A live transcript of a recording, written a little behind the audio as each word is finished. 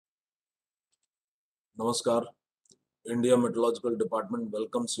Namaskar. India Meteorological Department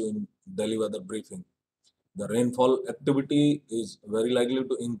welcomes you in Delhi weather briefing. The rainfall activity is very likely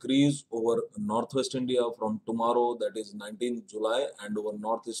to increase over northwest India from tomorrow, that is 19th July, and over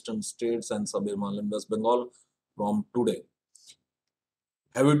northeastern states and sub-Himalayan West Bengal from today.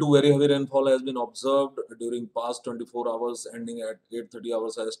 Heavy to very heavy rainfall has been observed during past 24 hours ending at 8:30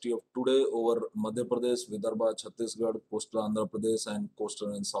 hours IST of today over Madhya Pradesh, Vidarbha, Chhattisgarh, coastal Andhra Pradesh and coastal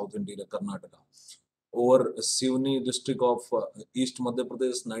and south interior Karnataka. Over Sivni district of East Madhya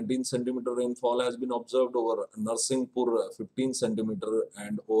Pradesh, 19 centimeter rainfall has been observed. Over Narsinghpur, 15 centimeter,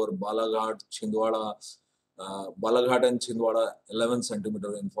 and over Balaghat and Chhindwara, 11 centimeter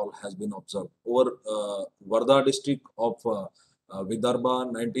rainfall has been observed. Over Wardha district of Vidarbha,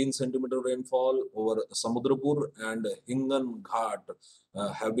 19 centimeter rainfall. Over Samudrapur and Hingan Ghat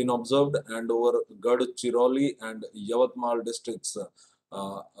have been observed, and over Gadchiroli and Yavatmal districts,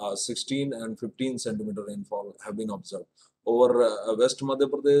 16 and 15 centimeter rainfall have been observed. Over West Madhya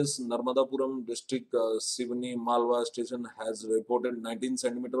Pradesh, Narmadapuram district, Sivni Malwa station has reported 19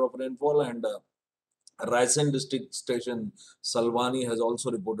 centimeter of rainfall, and Raisen district station Salwani has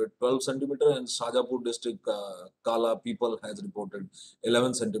also reported 12 centimeter, and Shajapur district Kala people has reported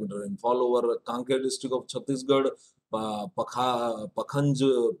 11 centimeter rainfall. Over Kanker district of Chhattisgarh,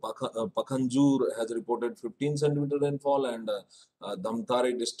 Pakhanjur has reported 15 centimeter rainfall, and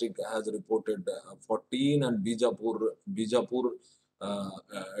Damtari district has reported 14, and Bijapur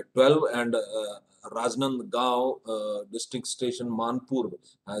 12, and Rajnandgaon district station Manpur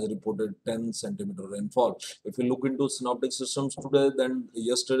has reported 10 centimeter rainfall. If you look into synoptic systems today, then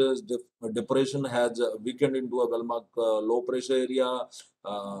yesterday's depression has weakened into a Belmark low pressure area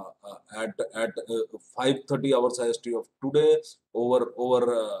at 5:30 hours IST of today over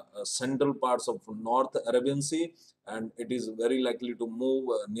central parts of North Arabian Sea, and it is very likely to move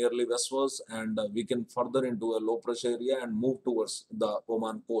nearly westwards and weaken further into a low pressure area and move towards the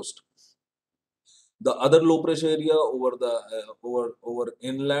Oman coast. The other low pressure area over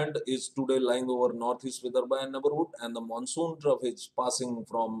inland is today lying over northeast Vidarbha and neighborhood, and the monsoon trough is passing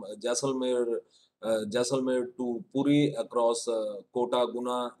from Jaisalmer to Puri across Kota,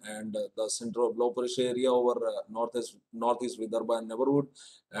 Guna, and the center of low pressure area over northeast Vidarbha and neighborhood,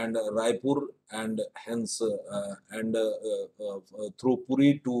 and Raipur, and hence through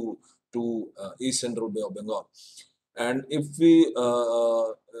Puri to East Central Bay of Bengal. And if we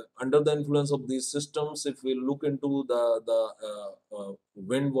under the influence of these systems, if we look into the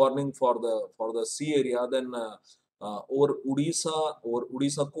wind warning for the sea area, then over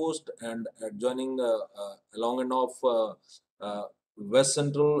Odisha coast and adjoining along and off West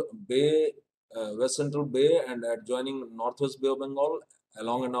Central Bay, and adjoining Northwest Bay of Bengal,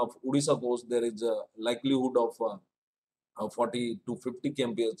 along and off Odisha coast, there is a likelihood of 40 to 50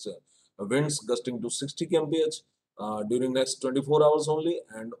 kmph winds gusting to 60 kmph during next 24 hours only.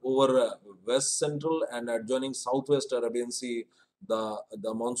 And over West Central and adjoining Southwest Arabian Sea, the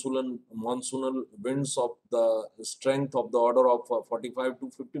monsoonal winds of the strength of the order of 45 to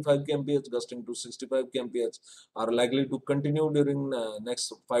 55 kmph gusting to 65 kmph are likely to continue during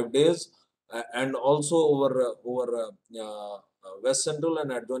next 5 days. And also over West Central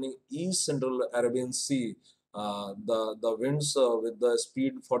and adjoining East Central Arabian Sea, the winds with the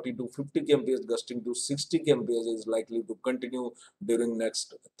speed 40 to 50 kmph gusting to 60 kmph is likely to continue during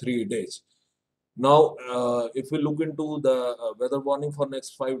next 3 days. Now, if we look into the weather warning for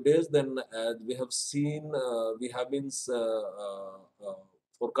next 5 days, then as we have seen, we have been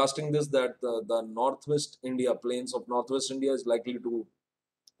forecasting this, that the northwest India, plains of northwest India is likely to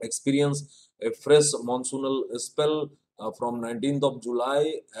experience a fresh monsoonal spell from 19th of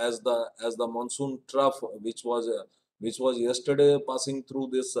July, as the monsoon trough, which was yesterday passing through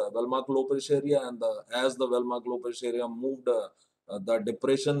this Belmark low pressure area, and as the Belmark low pressure area moved, the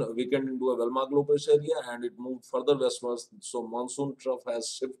depression weakened into a Belmark low pressure area and it moved further westwards. So monsoon trough has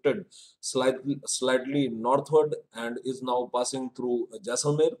shifted slightly northward and is now passing through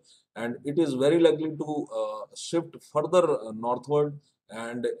Jaisalmer, and it is very likely to shift further northward,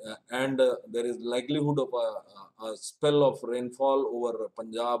 and there is likelihood of a spell of rainfall over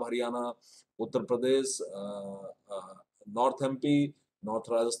Punjab, Haryana, Uttar Pradesh, North MP, North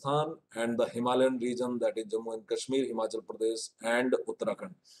Rajasthan, and the Himalayan region, that is Jammu and Kashmir, Himachal Pradesh, and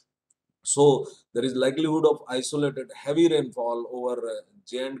Uttarakhand. So there is likelihood of isolated heavy rainfall over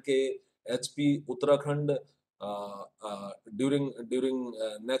J&K, HP, Uttarakhand during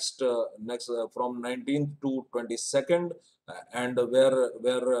next from 19th to 22nd, and where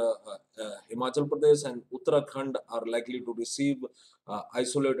Himachal Pradesh and Uttarakhand are likely to receive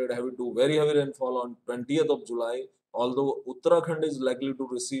isolated heavy to very heavy rainfall on 20th of July, although Uttarakhand is likely to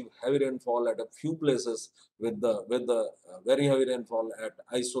receive heavy rainfall at a few places with the very heavy rainfall at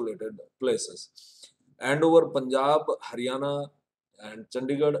isolated places. And over Punjab, Haryana, and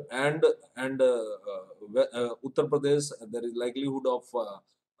Chandigarh and Uttar Pradesh, there is likelihood of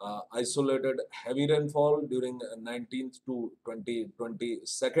isolated heavy rainfall during 19th to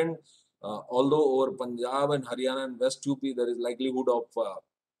 22nd. Although over Punjab and Haryana and West UP, there is likelihood of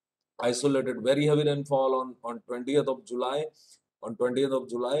isolated very heavy rainfall on 20th of July. On 20th of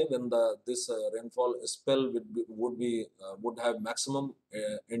July, when this rainfall spell would have maximum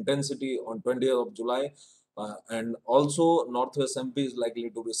intensity on 20th of July, and also Northwest MP is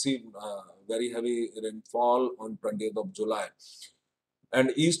likely to receive very heavy rainfall on 20th of July.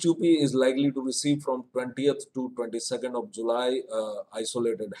 And East UP is likely to receive from 20th to 22nd of July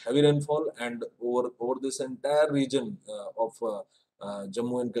isolated heavy rainfall, and over this entire region of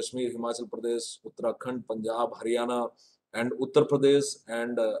Jammu and Kashmir, Himachal Pradesh, Uttarakhand, Punjab, Haryana, and Uttar Pradesh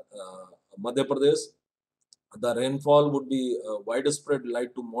and Madhya Pradesh, the rainfall would be widespread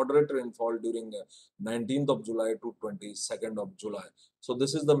light to moderate rainfall during 19th of July to 22nd of July. So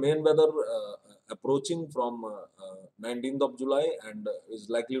this is the main weather approaching from 19th of July and is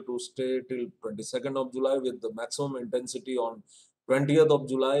likely to stay till 22nd of July with the maximum intensity on 20th of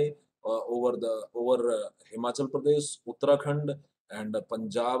July over Himachal Pradesh, Uttarakhand, and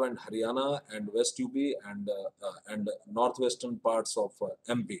Punjab and Haryana and West UP and northwestern parts of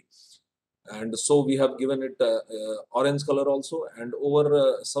MP. And so we have given it orange color also. And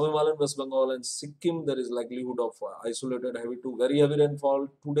over Sub-Himalayan West Bengal and Sikkim, there is likelihood of isolated heavy to very heavy rainfall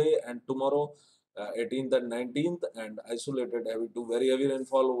today and tomorrow, 18th and 19th, and isolated heavy to very heavy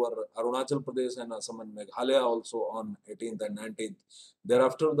rainfall over Arunachal Pradesh and Assam and Meghalaya also on 18th and 19th.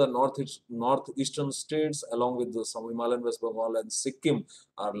 Thereafter, the northeastern states along with the Sub-Himalayan West Bengal and Sikkim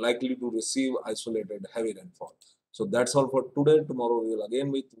are likely to receive isolated heavy rainfall. So that's all for today. Tomorrow we will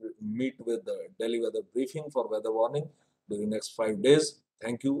again meet with the daily weather briefing for weather warning during next 5 days.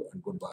 Thank you and goodbye.